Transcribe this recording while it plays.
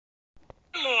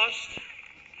lost,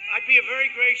 I'd be a very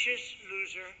gracious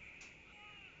loser.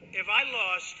 If I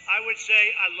lost, I would say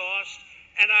I lost,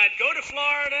 and I'd go to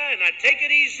Florida, and I'd take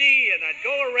it easy, and I'd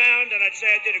go around, and I'd say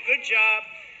I did a good job.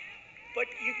 But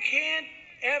you can't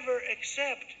ever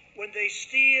accept when they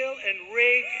steal and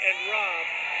rig and rob.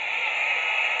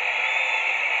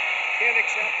 Can't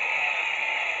accept.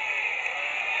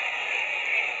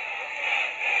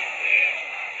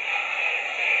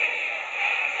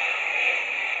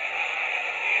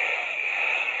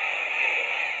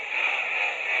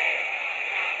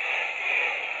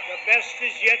 The best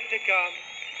is yet to come.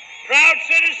 Proud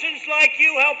citizens like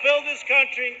you help build this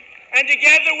country, and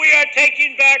together we are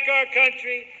taking back our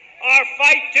country. Our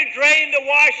fight to drain the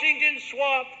Washington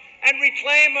swamp and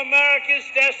reclaim America's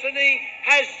destiny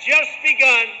has just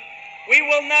begun. We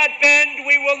will not bend,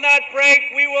 we will not break,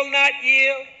 we will not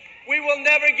yield. We will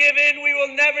never give in, we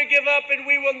will never give up, and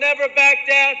we will never back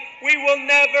down. We will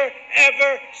never,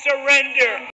 ever surrender.